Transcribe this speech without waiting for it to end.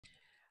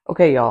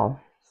Okay, y'all.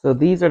 So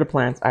these are the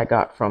plants I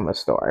got from the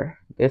store.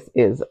 This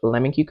is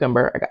lemon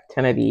cucumber. I got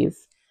 10 of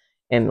these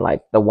in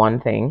like the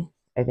one thing.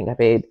 I think I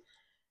paid,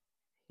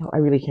 I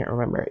really can't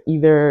remember,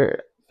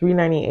 either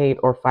 3.98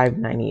 or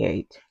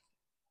 5.98.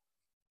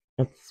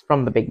 It's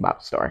from the big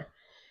box store.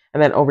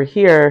 And then over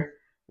here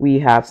we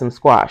have some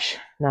squash.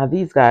 Now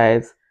these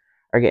guys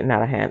are getting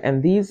out of hand.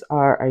 And these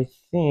are, I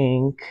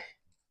think,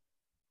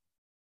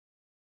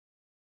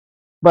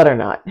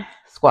 butternut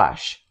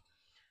squash.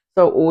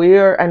 So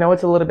I know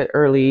it's a little bit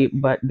early,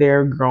 but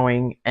they're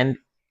growing and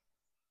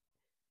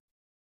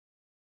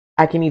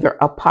I can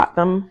either up pot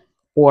them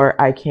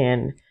or I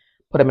can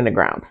put them in the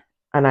ground.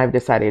 And I've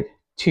decided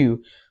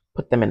to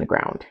put them in the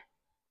ground.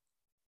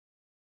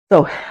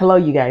 So hello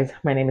you guys,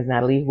 my name is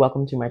Natalie.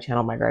 Welcome to my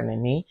channel, My Garden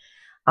and Me.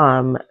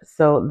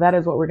 So that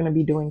is what we're gonna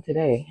be doing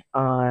today.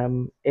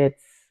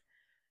 It's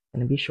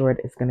gonna be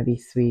short, it's gonna be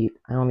sweet.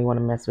 I only want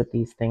to mess with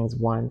these things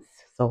once,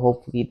 so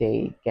hopefully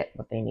they get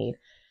what they need.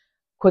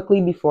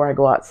 Quickly before I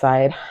go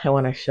outside, I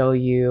want to show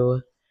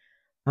you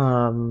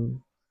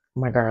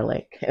my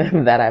garlic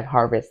that I've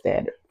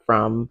harvested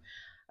from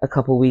a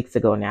couple weeks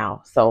ago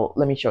now. So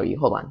let me show you.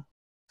 Hold on.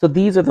 So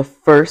these are the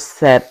first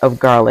set of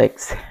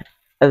garlics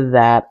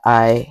that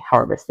I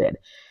harvested.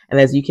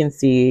 And as you can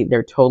see,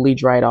 they're totally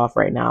dried off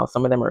right now.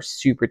 Some of them are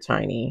super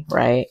tiny,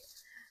 right?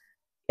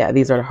 Yeah,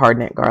 these are the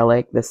hardneck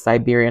garlic, the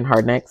Siberian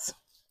hardnecks,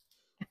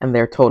 and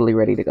they're totally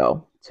ready to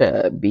go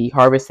to be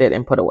harvested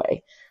and put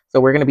away. So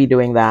we're going to be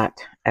doing that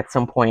at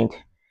some point.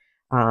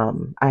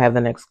 I have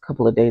the next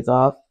couple of days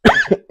off.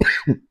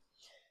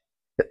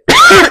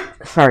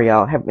 Sorry,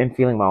 y'all, I haven't been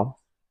feeling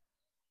well.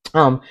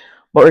 But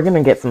we're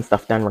gonna get some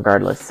stuff done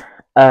regardless.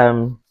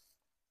 So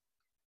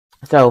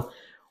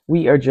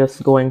we are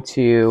just going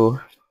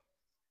to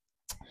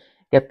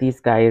get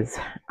these guys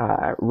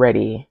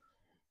ready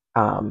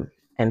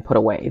and put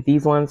away.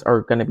 These ones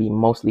are gonna be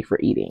mostly for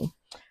eating.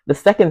 The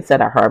second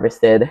set I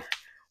harvested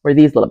were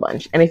these little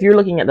bunch. And if you're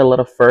looking at the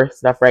little first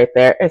stuff right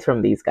there, it's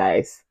from these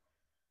guys.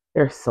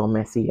 They're so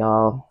messy,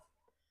 y'all.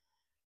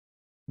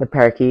 The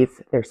parakeets,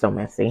 they're so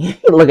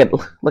messy. look at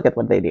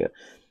what they do.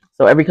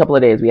 So every couple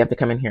of days we have to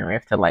come in here and we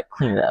have to like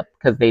clean it up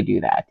because they do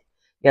that.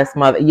 Yes,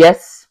 mother.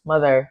 Yes,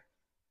 mother.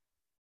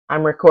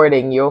 I'm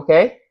recording. You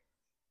okay?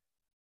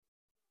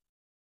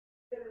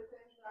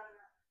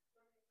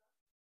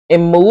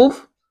 And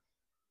move.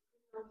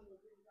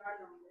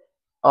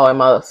 Oh,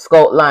 I'm a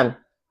Scotland.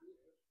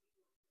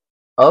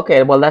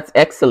 Okay, well that's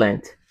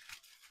excellent.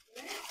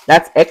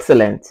 That's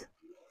excellent.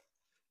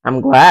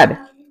 I'm glad.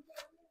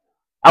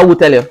 I will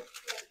tell you.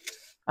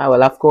 I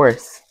will, of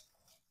course.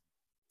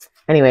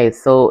 Anyway,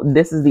 so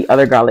this is the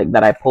other garlic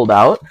that I pulled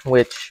out,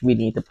 which we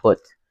need to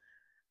put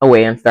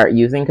away and start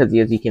using because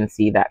as you can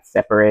see, that's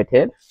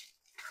separated.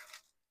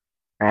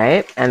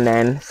 Right? And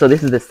then, so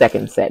this is the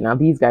second set. Now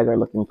these guys are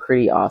looking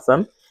pretty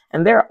awesome.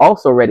 And they're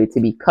also ready to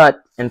be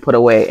cut and put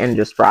away and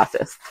just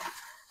processed.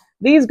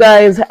 These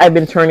guys, I've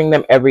been turning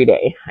them every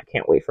day. I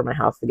can't wait for my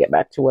house to get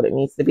back to what it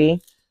needs to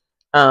be.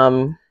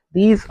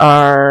 These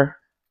are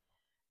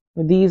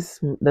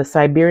the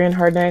Siberian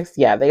hardnecks.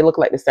 Yeah, they look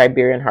like the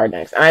Siberian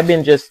hardnecks. And I've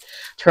been just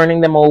turning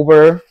them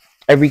over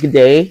every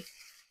day,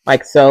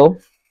 like so,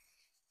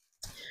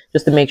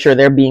 just to make sure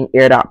they're being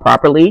aired out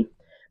properly.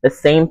 The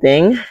same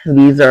thing.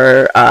 These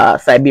are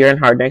Siberian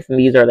hardnecks, and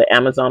these are the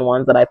Amazon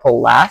ones that I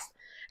pulled last.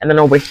 And then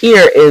over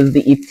here is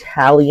the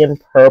Italian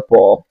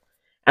purple,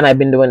 and I've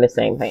been doing the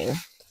same thing.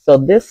 So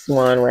this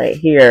one right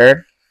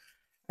here,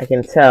 I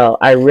can tell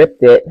I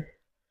ripped it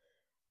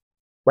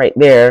right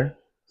there.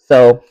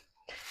 So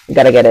you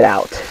gotta get it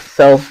out.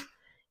 So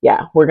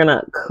yeah, we're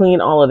gonna clean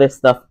all of this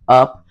stuff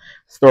up.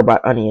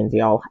 Store-bought onions,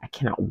 y'all. I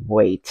cannot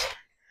wait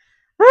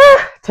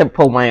to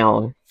pull my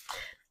own.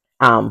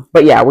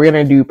 But yeah, we're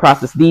gonna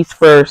process these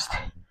first,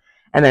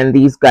 and then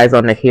these guys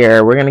on the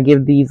here. We're gonna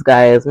give these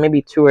guys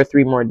maybe 2 or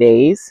 3 more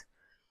days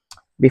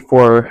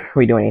before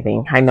we do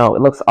anything. I know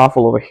it looks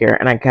awful over here,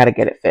 and I gotta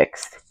get it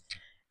fixed.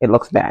 It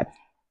looks bad.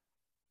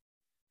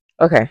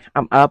 Okay,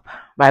 I'm up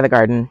by the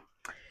garden,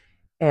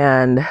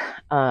 and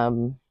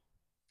I'm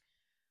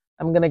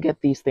gonna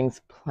get these things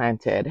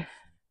planted.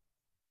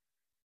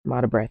 I'm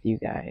out of breath, you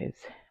guys.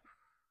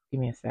 Give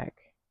me a sec.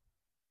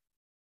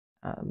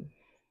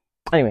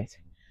 Anyways.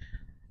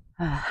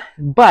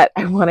 But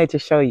I wanted to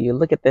show you.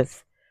 Look at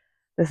this.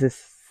 This is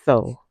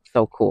so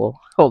cool.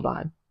 Hold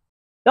on.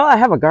 Oh, I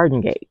have a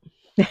garden gate.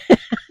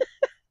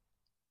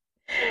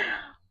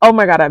 Oh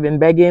my God, I've been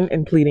begging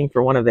and pleading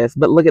for one of this.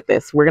 But look at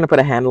this. We're going to put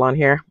a handle on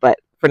here. But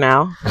for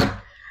now,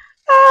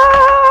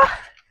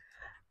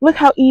 look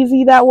how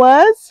easy that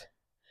was.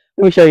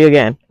 Let me show you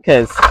again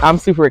because I'm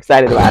super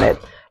excited about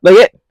it. Look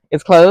it.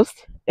 It's closed.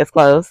 It's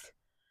closed.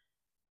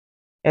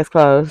 It's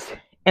closed.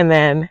 And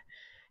then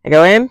I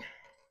go in.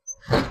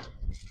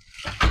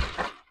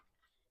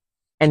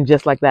 And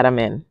just like that, I'm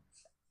in.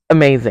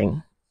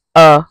 Amazing.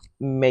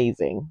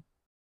 Amazing.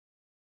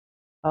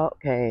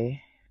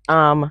 Okay.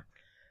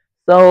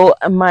 So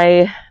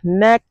my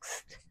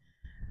next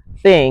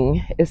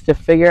thing is to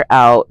figure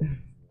out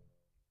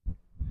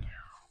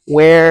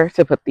where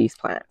to put these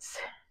plants.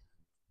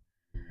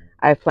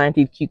 I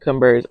planted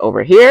cucumbers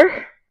over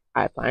here.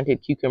 I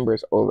planted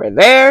cucumbers over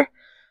there.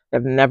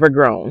 They've never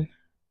grown.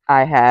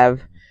 I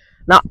have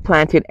not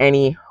planted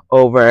any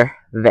over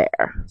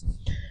there.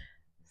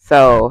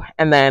 So,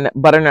 and then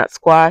butternut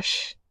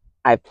squash,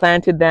 I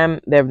planted them.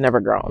 They've never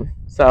grown.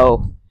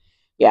 So,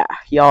 yeah,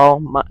 y'all,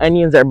 my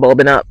onions are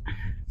bulbing up.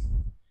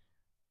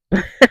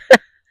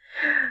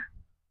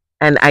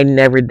 And I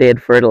never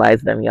did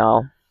fertilize them,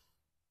 y'all.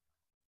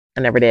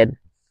 I never did.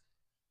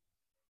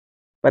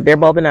 But they're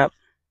bulbing up.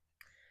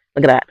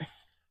 Look at that.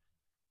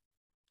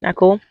 Not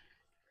cool? I'm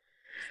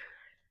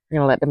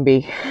going to let them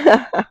be.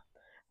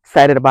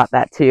 Excited about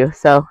that too.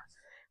 So,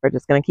 we're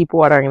just going to keep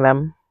watering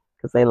them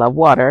because they love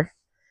water.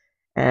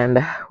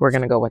 And we're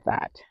going to go with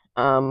that.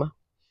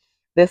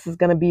 This is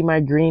going to be my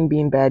green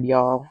bean bed,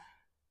 y'all.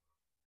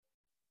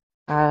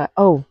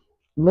 Oh,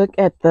 look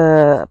at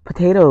the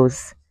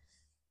potatoes.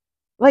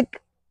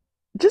 Like,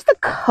 just a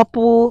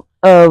couple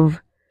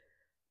of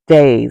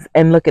days.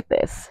 And look at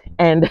this.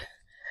 And,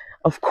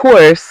 of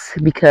course,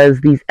 because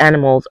these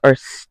animals are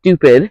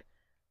stupid,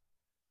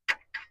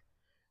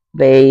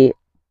 I'm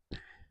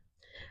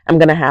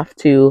going to have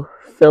to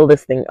fill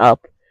this thing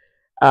up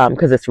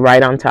because it's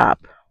right on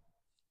top.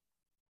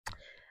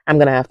 I'm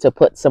going to have to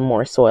put some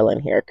more soil in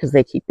here because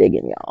they keep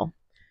digging, y'all.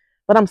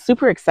 But I'm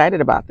super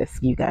excited about this,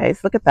 you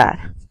guys. Look at that.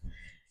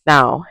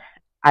 Now,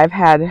 I've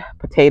had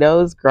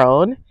potatoes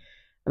grown,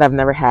 but I've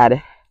never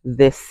had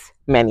this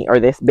many or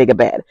this big a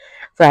bed.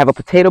 So I have a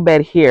potato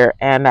bed here,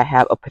 and I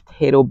have a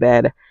potato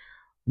bed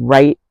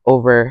right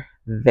over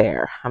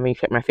there. Let me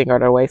get my finger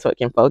out of the way so it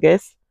can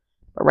focus.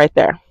 But right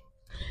there.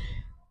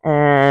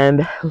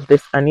 And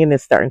this onion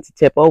is starting to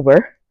tip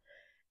over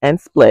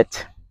and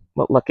split.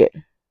 But look it.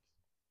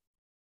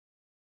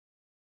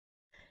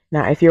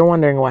 Now, if you're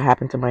wondering what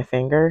happened to my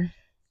finger,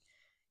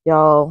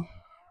 y'all,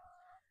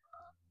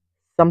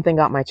 something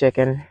got my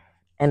chicken.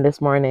 And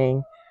this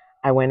morning,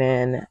 I went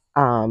in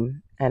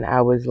and I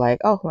was like,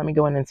 oh, let me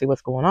go in and see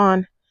what's going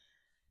on.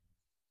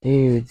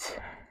 Dudes,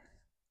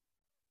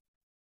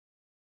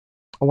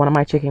 one of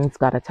my chickens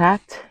got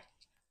attacked,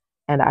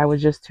 and I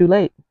was just too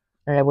late.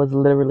 I was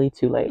literally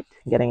too late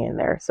getting in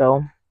there.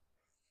 So,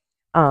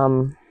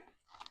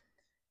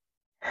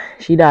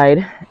 she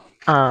died.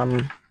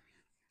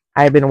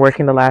 I've been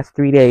working the last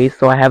 3 days,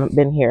 so I haven't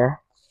been here.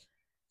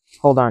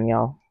 Hold on,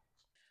 y'all.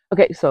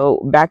 Okay,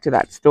 so back to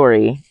that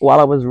story.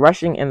 While I was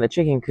rushing in the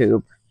chicken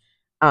coop,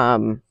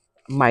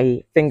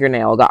 my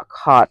fingernail got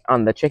caught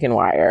on the chicken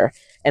wire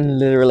and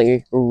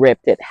literally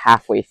ripped it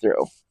halfway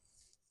through.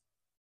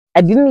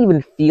 I didn't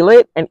even feel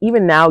it, and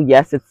even now,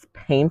 yes, it's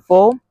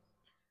painful,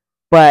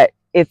 but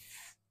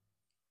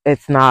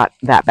it's not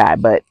that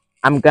bad. But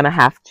I'm gonna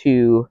have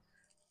to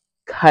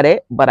cut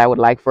it, but I would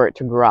like for it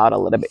to grow out a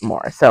little bit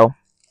more. So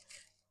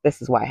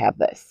this is why I have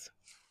this.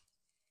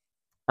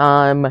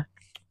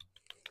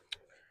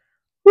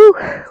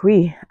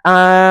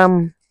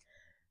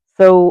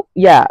 So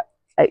yeah,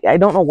 I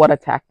don't know what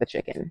attacked the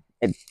chicken.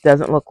 It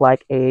doesn't look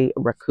like a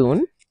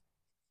raccoon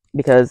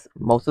because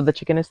most of the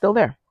chicken is still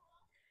there.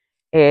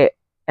 And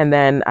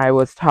then I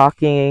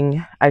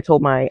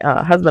told my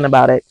husband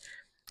about it,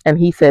 and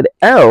he said,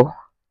 oh,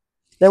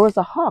 there was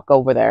a hawk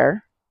over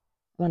there.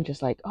 And I'm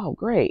just like, oh,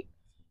 great.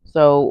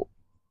 So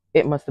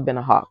it must have been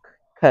a hawk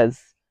because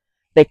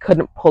they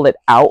couldn't pull it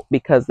out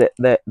because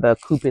the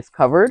coop is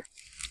covered,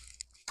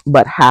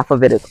 but half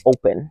of it is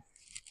open.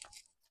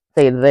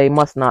 They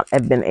must not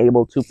have been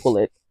able to pull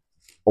it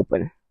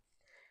open.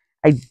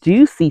 I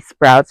do see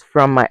sprouts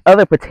from my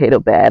other potato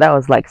bed. I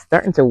was like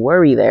starting to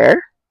worry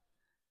there.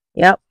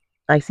 Yep,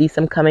 I see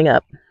some coming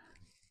up.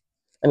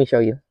 Let me show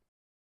you.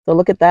 So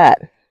look at that.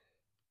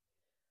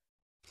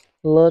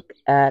 Look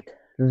at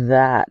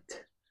that.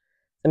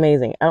 It's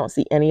amazing. I don't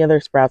see any other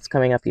sprouts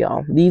coming up,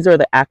 y'all. These are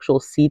the actual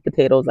seed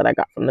potatoes that I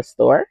got from the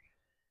store.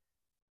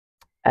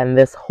 And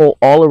this whole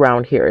all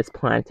around here is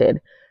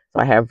planted. So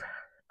I have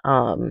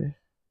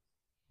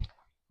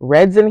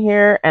reds in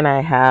here, and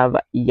I have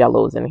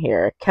yellows in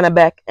here.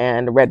 Kennebec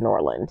and Red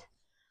Norland.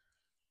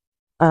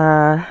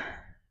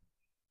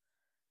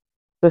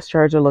 This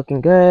charge are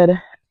looking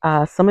good.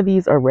 Some of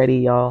these are ready,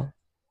 y'all.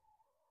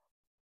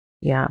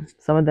 Yeah,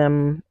 some of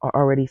them are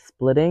already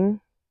splitting.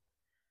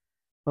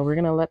 But we're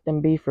going to let them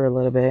be for a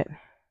little bit.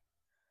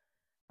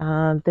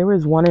 There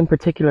was one in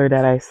particular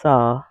that I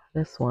saw.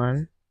 This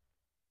one.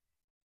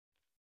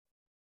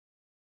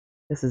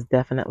 This is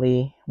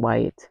definitely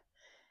white.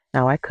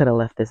 Now, I could have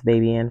left this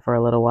baby in for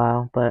a little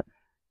while, but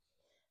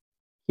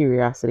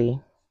curiosity.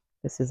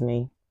 This is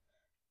me.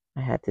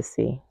 I had to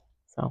see.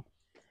 So,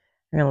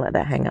 I'm going to let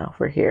that hang out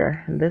for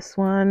here. And this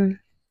one.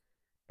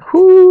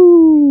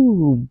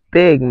 Whoo!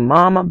 Big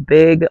mama,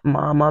 big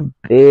mama,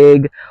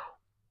 big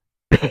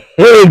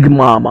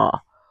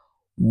mama.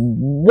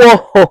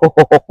 Whoa!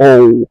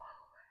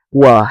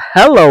 Well,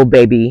 hello,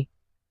 baby.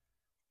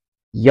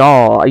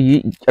 Y'all, are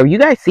you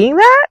guys seeing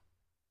that?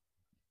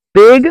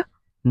 Big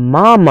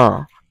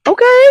mama.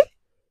 Okay.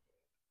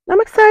 I'm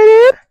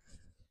excited.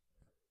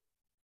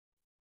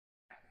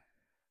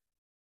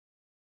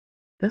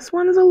 This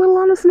one is a little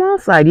on the small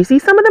side. You see,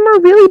 some of them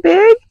are really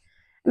big,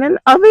 and And then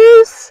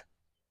others,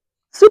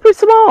 super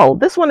small.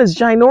 This one is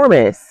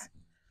ginormous.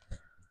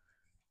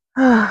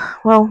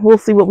 Well, we'll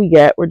see what we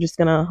get. We're just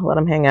gonna let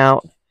them hang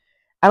out.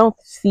 I don't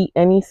see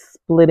any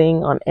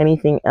splitting on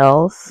anything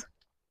else.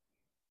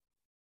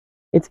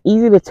 It's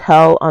easy to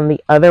tell on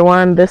the other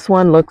one. This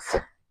one looks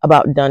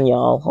about done,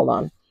 y'all. Hold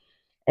on.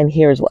 And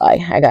here's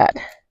why. I got,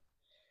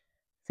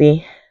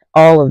 see,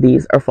 all of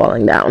these are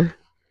falling down.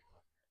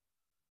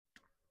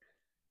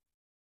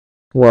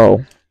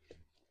 Whoa.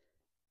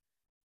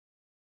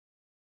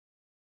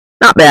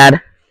 Not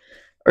bad.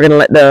 We're going to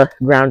let the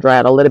ground dry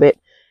out a little bit,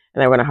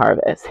 and then we're going to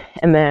harvest.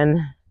 And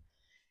then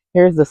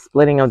here's the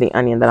splitting of the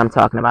onion that I'm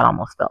talking about.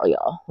 Almost fell,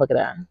 y'all. Look at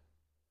that.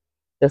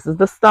 This is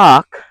the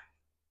stalk.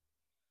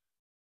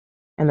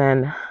 And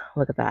then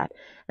look at that.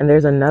 And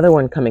there's another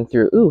one coming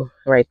through. Ooh,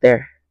 right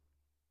there.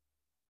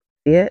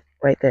 See it?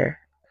 Right there.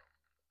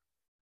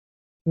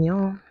 Can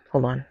y'all,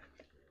 hold on.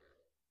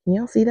 Can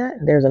y'all see that?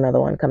 There's another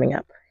one coming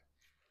up.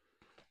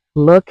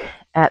 Look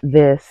at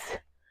this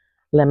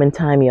lemon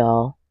thyme,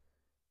 y'all.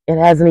 It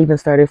hasn't even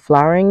started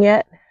flowering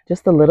yet.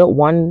 Just a little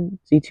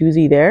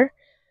onesie-twosie there.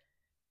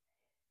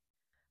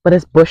 But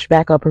it's bushed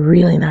back up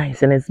really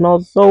nice, and it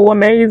smells so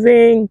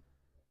amazing.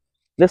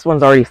 This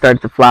one's already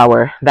started to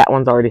flower. That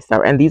one's already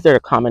started. And these are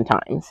common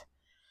thymes.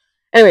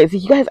 Anyways,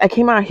 you guys, I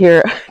came out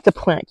here to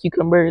plant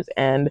cucumbers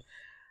and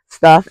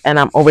stuff, and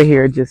I'm over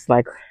here just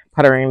like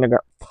puttering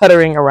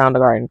around the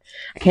garden.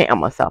 I can't help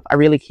myself. I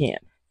really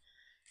can't.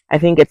 I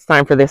think it's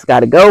time for this guy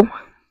to go.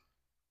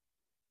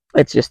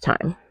 It's just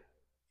time.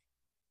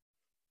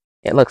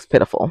 It looks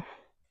pitiful.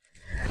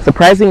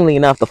 Surprisingly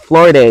enough, the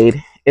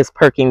Floridade is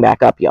perking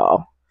back up,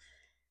 y'all,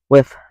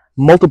 with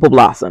multiple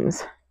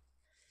blossoms.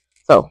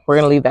 So we're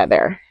going to leave that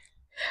there.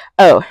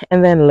 Oh,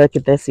 and then look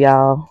at this,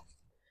 y'all.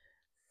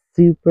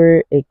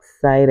 Super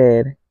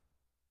excited.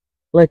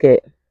 Look at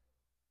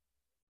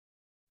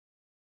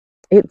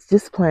it's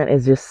this plant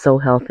is just so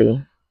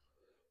healthy.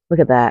 Look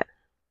at that.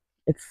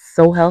 It's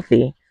so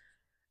healthy.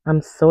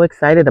 I'm so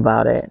excited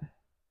about it.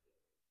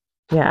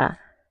 Yeah.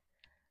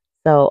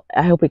 So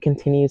I hope it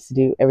continues to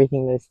do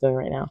everything that it's doing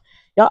right now.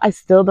 Y'all, I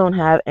still don't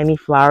have any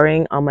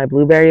flowering on my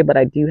blueberry, but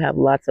I do have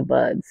lots of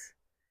buds.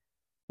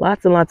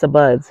 Lots and lots of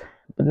buds,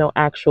 but no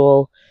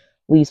actual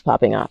leaves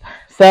popping up.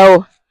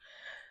 So,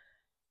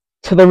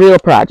 to the real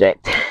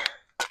project.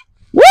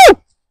 Woo!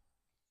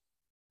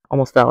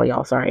 Almost fell,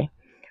 y'all, sorry.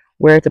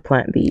 Where to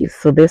plant these.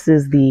 So this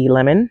is the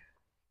lemon.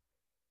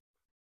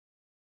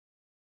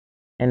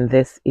 And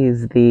this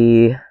is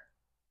the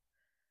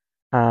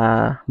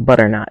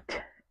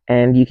butternut.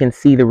 And you can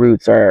see the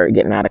roots are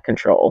getting out of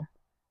control.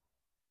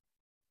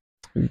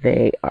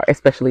 They are,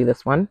 especially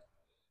this one.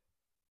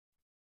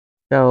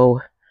 So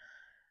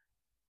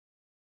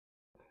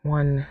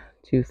 1,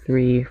 2,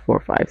 3, 4,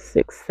 5,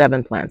 6,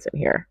 7 plants in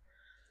here.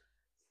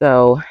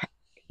 So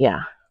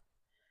yeah,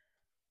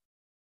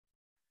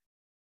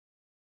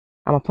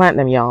 I'm gonna plant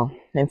them, y'all,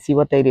 and see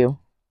what they do.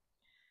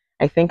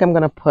 I think I'm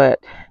gonna put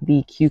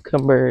the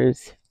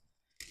cucumbers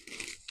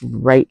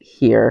right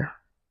here,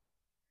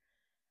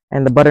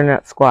 and the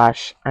butternut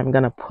squash I'm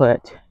gonna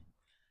put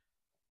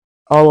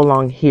all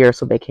along here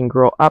so they can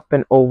grow up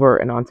and over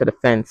and onto the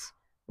fence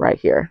right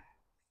here.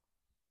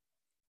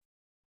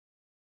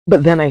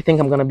 But then I think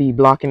I'm gonna be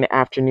blocking the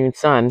afternoon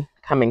sun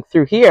coming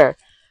through here,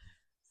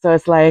 so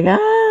it's like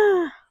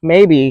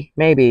maybe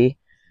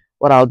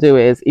what I'll do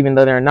is, even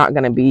though they're not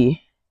gonna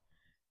be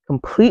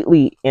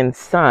completely in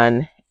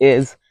sun,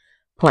 is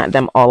plant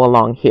them all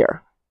along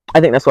here.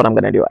 I think that's what I'm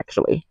gonna do,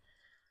 actually.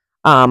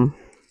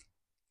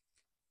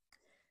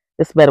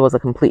 This bed was a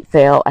complete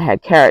fail. I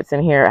had carrots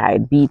in here, I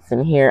had beets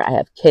in here, I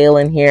have kale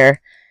in here.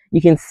 You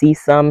can see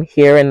some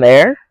here and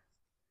there.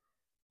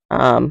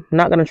 I'm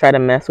not gonna try to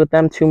mess with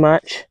them too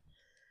much.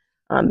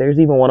 There's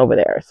even one over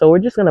there. So we're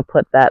just gonna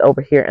put that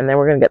over here, and then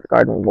we're gonna get the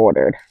garden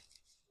watered.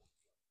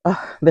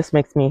 Oh, this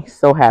makes me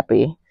so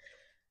happy.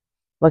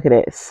 Look at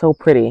it, it's so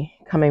pretty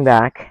coming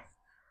back.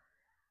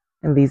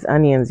 And these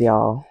onions,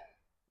 y'all.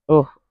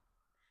 Oh,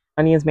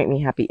 onions make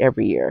me happy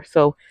every year.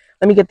 So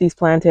let me get these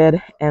planted,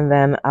 and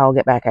then I'll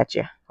get back at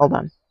you. Hold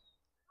on.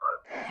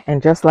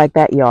 And just like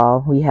that,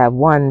 y'all, we have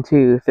 1,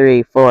 2,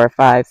 3, 4,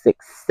 5,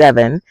 6,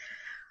 7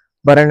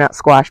 butternut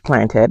squash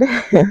planted.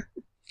 Gonna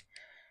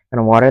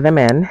water them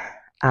in.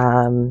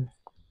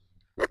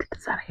 Get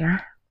this out of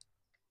here.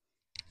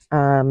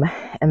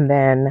 And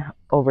then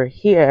over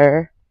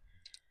here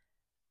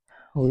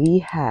we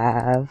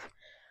have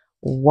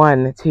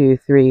 1, 2,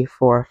 3,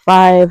 4,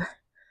 5,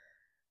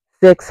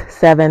 6,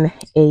 7,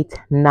 8,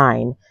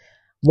 9.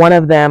 One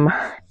of them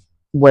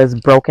was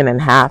broken in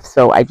half,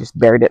 so I just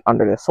buried it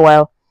under the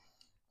soil.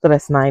 So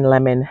that's 9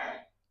 lemon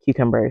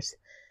cucumbers.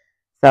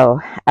 So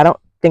I don't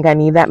think I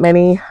need that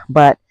many,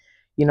 but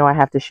you know, I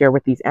have to share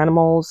with these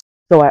animals.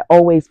 So I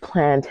always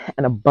plant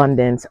an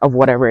abundance of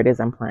whatever it is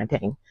I'm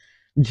planting,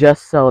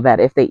 just so that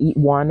if they eat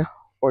 1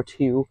 or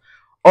 2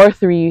 or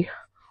 3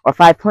 or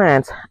 5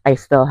 plants, I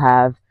still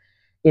have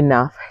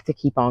enough to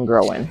keep on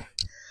growing.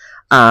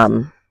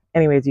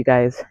 Anyways, you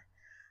guys,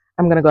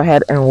 I'm gonna go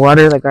ahead and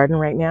water the garden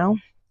right now.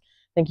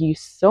 Thank you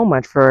so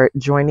much for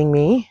joining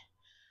me.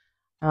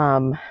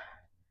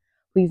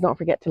 Please don't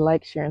forget to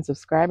like, share, and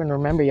subscribe. And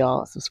remember,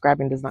 y'all,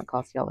 subscribing does not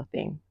cost y'all a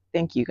thing.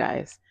 Thank you,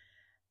 guys.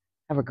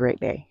 Have a great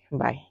day.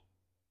 Bye.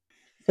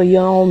 So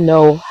y'all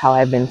know how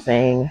I've been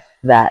saying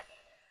that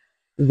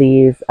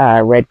these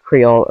red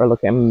Creole are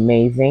looking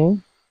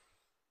amazing.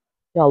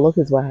 Y'all, look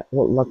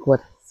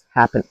what's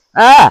happened.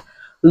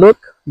 Look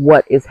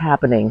what is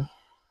happening.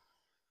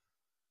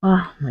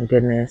 Oh my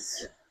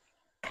goodness,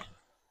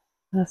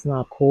 that's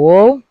not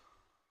cool.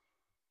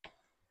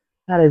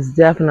 That is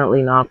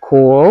definitely not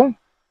cool.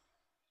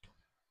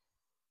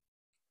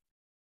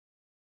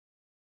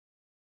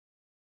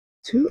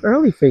 Too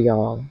early for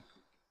y'all.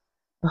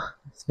 Ugh,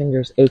 this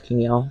finger's aching,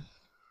 y'all.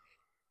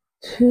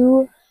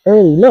 Too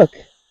early. Look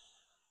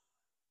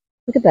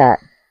at that.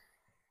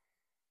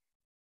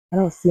 I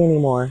don't see any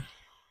more.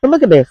 But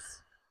look at this.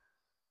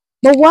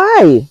 But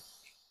why?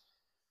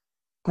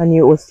 I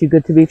knew it was too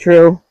good to be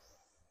true.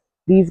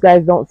 These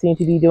guys don't seem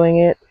to be doing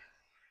it.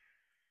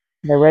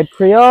 The red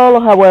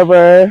Creole,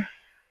 however,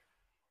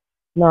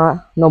 nah,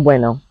 no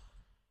bueno.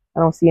 I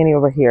don't see any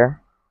over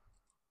here.